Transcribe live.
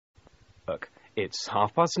Buerk. It's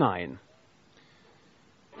 9:30.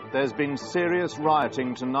 There's been serious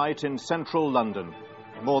rioting tonight in central London.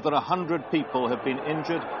 More than 100 people have been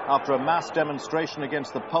injured after a mass demonstration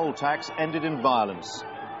against the poll tax ended in violence.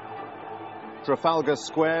 Trafalgar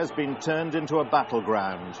Square's been turned into a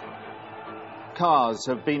battleground. Cars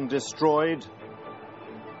have been destroyed.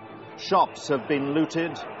 Shops have been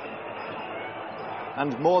looted.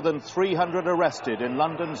 And more than 300 arrested in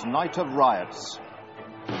London's night of riots.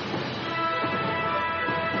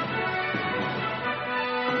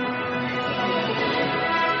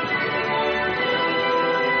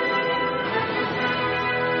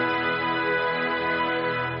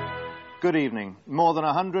 Good evening. More than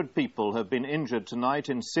 100 people have been injured tonight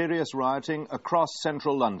in serious rioting across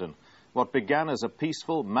central London. What began as a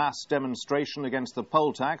peaceful mass demonstration against the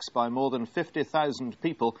poll tax by more than 50,000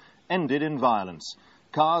 people ended in violence.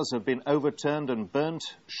 Cars have been overturned and burnt,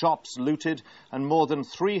 shops looted, and more than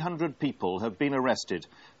 300 people have been arrested.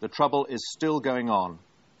 The trouble is still going on.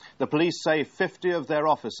 The police say 50 of their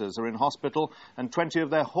officers are in hospital and 20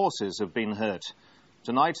 of their horses have been hurt.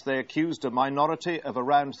 Tonight, they accused a minority of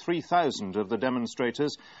around 3,000 of the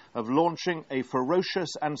demonstrators of launching a ferocious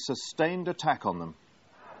and sustained attack on them.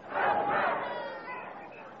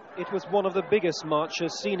 It was one of the biggest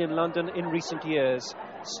marches seen in London in recent years.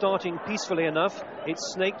 Starting peacefully enough, it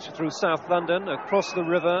snaked through South London, across the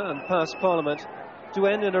river and past Parliament, to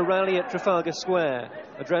end in a rally at Trafalgar Square,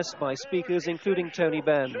 addressed by speakers including Tony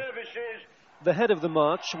Benn. The head of the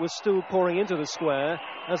march was still pouring into the square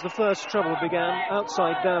as the first trouble began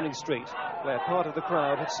outside Downing Street, where part of the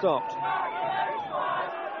crowd had stopped.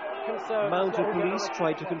 Mounted police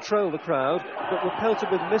tried to control the crowd, but were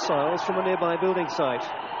pelted with missiles from a nearby building site.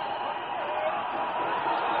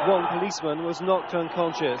 One policeman was knocked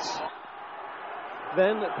unconscious.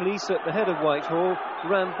 Then police at the head of Whitehall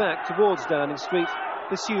ran back towards Downing Street,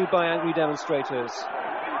 pursued by angry demonstrators.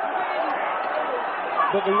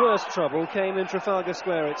 But the worst trouble came in Trafalgar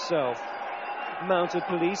Square itself. Mounted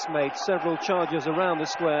police made several charges around the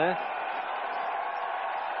square.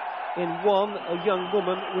 In one, a young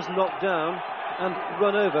woman was knocked down and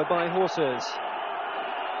run over by horses.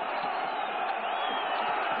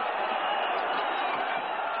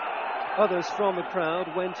 Others from the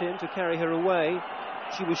crowd went in to carry her away.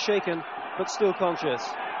 She was shaken, but still conscious.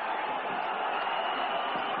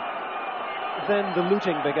 Then the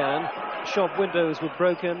looting began. Shop windows were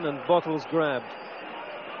broken and bottles grabbed.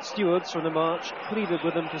 Stewards from the march pleaded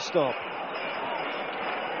with them to stop.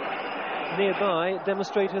 Nearby,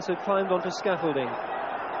 demonstrators had climbed onto scaffolding,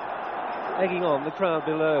 egging on the crowd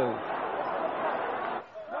below.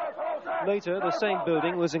 Later, the same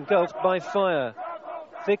building was engulfed by fire.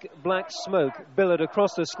 Thick black smoke billowed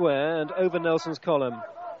across the square and over Nelson's Column.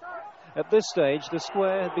 At this stage, the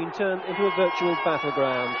square had been turned into a virtual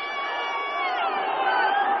battleground.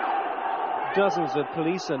 Dozens of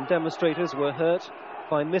police and demonstrators were hurt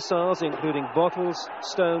by missiles including bottles,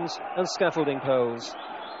 stones and scaffolding poles.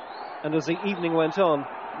 And as the evening went on,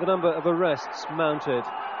 the number of arrests mounted.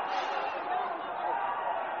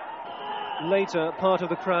 Later, part of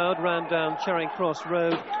the crowd ran down Charing Cross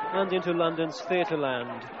Road and into London's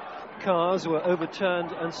Theatreland. Cars were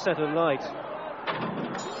overturned and set alight.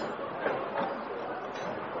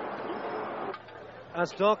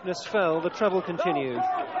 As darkness fell, the trouble continued.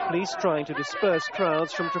 Police trying to disperse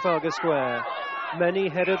crowds from Trafalgar Square. Many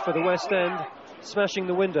headed for the West End, smashing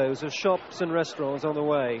the windows of shops and restaurants on the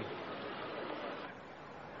way.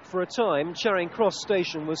 For a time, Charing Cross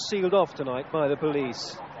Station was sealed off tonight by the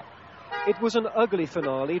police. It was an ugly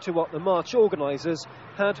finale to what the march organisers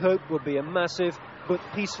had hoped would be a massive but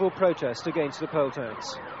peaceful protest against the poll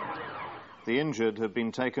tax. The injured have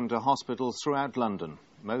been taken to hospitals throughout London.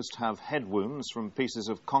 Most have head wounds from pieces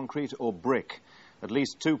of concrete or brick. At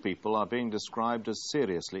least 2 people are being described as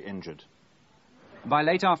seriously injured. By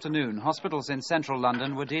late afternoon, hospitals in central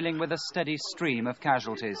London were dealing with a steady stream of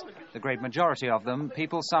casualties. The great majority of them,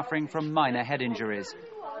 people suffering from minor head injuries.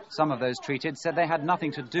 Some of those treated said they had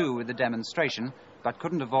nothing to do with the demonstration, but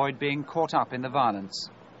couldn't avoid being caught up in the violence.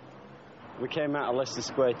 We came out of Leicester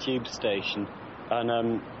Square tube station,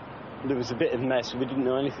 and there was a bit of a mess. We didn't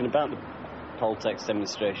know anything about the poll tax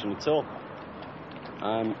demonstration at all.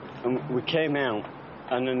 And we came out,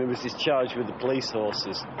 and then there was this charge with the police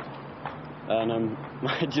horses. And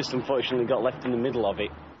I just unfortunately got left in the middle of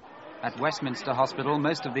it. At Westminster Hospital,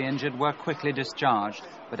 most of the injured were quickly discharged,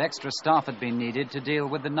 but extra staff had been needed to deal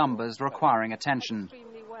with the numbers requiring attention.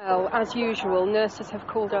 Well, as usual, nurses have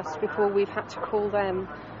called us before we've had to call them.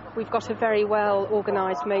 We've got a very well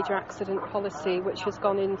organised major accident policy which has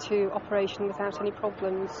gone into operation without any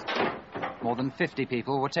problems. More than 50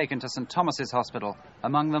 people were taken to St Thomas's Hospital,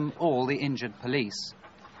 among them all the injured police.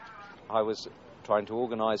 I was trying to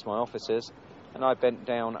organise my officers, and I bent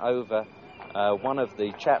down over one of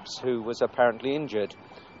the chaps who was apparently injured.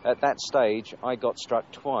 At that stage, I got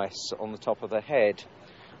struck twice on the top of the head.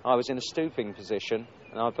 I was in a stooping position,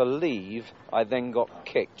 and I believe I then got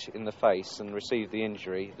kicked in the face and received the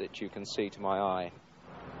injury that you can see to my eye.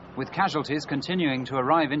 With casualties continuing to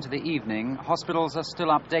arrive into the evening, hospitals are still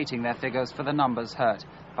updating their figures for the numbers hurt.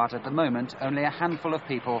 But at the moment, only a handful of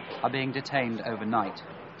people are being detained overnight.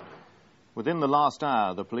 Within the last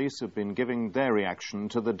hour, the police have been giving their reaction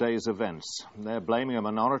to the day's events. They're blaming a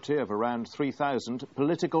minority of around 3,000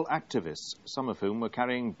 political activists, some of whom were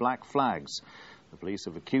carrying black flags. The police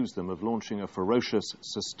have accused them of launching a ferocious,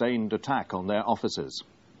 sustained attack on their officers.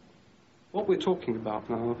 What we're talking about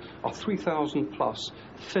now are 3,000 plus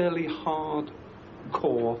fairly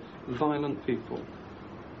hard-core, violent people.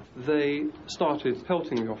 They started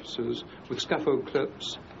pelting the officers with scaffold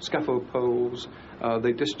clips, scaffold poles,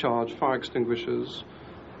 they discharged fire extinguishers,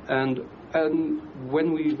 and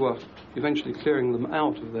when we were eventually clearing them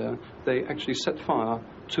out of there, they actually set fire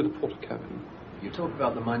to the porter cabin. You talk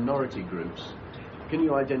about the minority groups. Can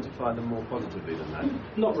you identify them more positively than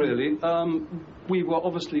that? Not really. We were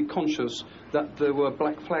obviously conscious that there were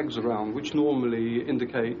black flags around, which normally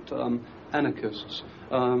indicate anarchists.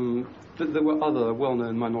 There were other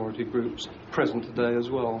well-known minority groups present today as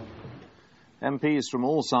well. MPs from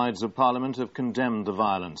all sides of Parliament have condemned the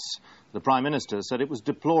violence. The Prime Minister said it was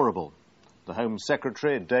deplorable. The Home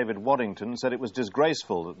Secretary, David Waddington, said it was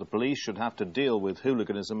disgraceful that the police should have to deal with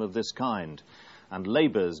hooliganism of this kind. And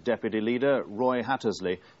Labour's Deputy Leader, Roy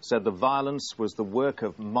Hattersley, said the violence was the work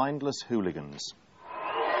of mindless hooligans.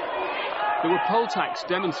 There were poll tax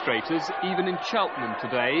demonstrators even in Cheltenham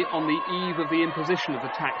today on the eve of the imposition of the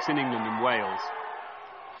tax in England and Wales.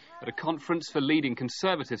 At a conference for leading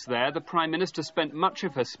Conservatives there, the Prime Minister spent much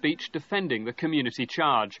of her speech defending the community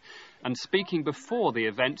charge. And speaking before the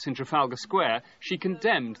events in Trafalgar Square, she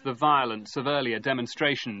condemned the violence of earlier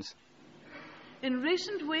demonstrations. In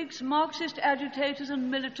recent weeks, Marxist agitators and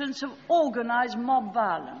militants have organised mob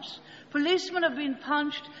violence. Policemen have been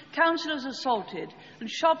punched, councillors assaulted, and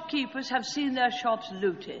shopkeepers have seen their shops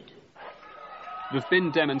looted. There have been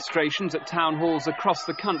demonstrations at town halls across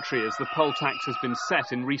the country as the poll tax has been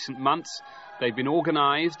set in recent months. They've been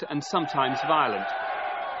organised and sometimes violent.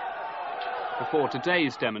 Before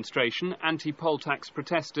today's demonstration, anti-poll tax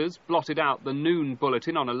protesters blotted out the noon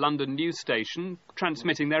bulletin on a London news station,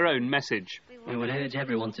 transmitting their own message. We would urge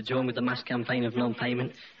everyone to join with the mass campaign of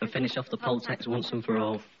non-payment and finish off the poll tax once and for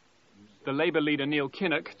all. The Labour leader Neil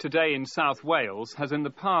Kinnock, today in South Wales, has in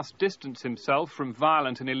the past distanced himself from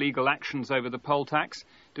violent and illegal actions over the poll tax,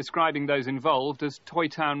 describing those involved as Toy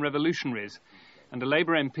Town revolutionaries. And a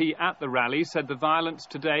Labour MP at the rally said the violence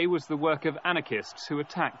today was the work of anarchists who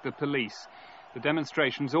attacked the police. The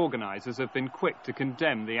demonstration's organisers have been quick to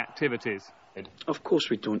condemn the activities. Of course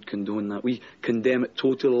we don't condone that. We condemn it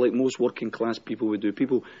totally, like most working class people would do.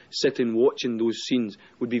 People sitting watching those scenes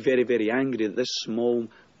would be very, very angry that this small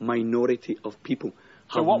minority of people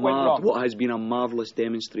have marred what has been a marvellous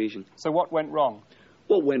demonstration. So what went wrong?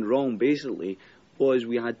 What went wrong, basically, was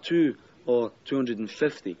we had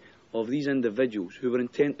 250 of these individuals who were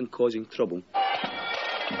intent on causing trouble.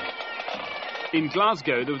 In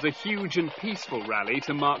Glasgow, there was a huge and peaceful rally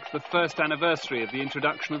to mark the first anniversary of the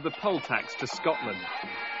introduction of the poll tax to Scotland.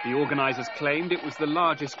 The organisers claimed it was the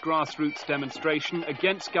largest grassroots demonstration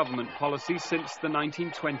against government policy since the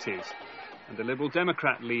 1920s. And the Liberal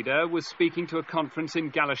Democrat leader was speaking to a conference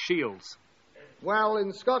in Galashiels. Well,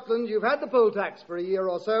 in Scotland, you've had the poll tax for a year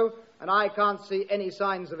or so, and I can't see any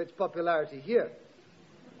signs of its popularity here.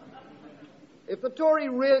 If the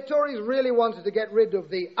Tories really wanted to get rid of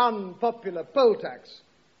the unpopular poll tax,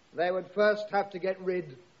 they would first have to get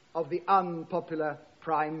rid of the unpopular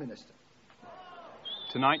Prime Minister.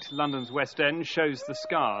 Tonight, London's West End shows the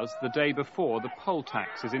scars the day before the poll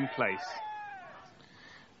tax is in place.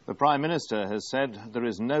 The Prime Minister has said there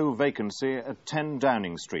is no vacancy at 10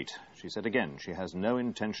 Downing Street. She said again she has no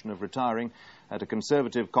intention of retiring at a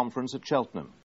Conservative conference at Cheltenham.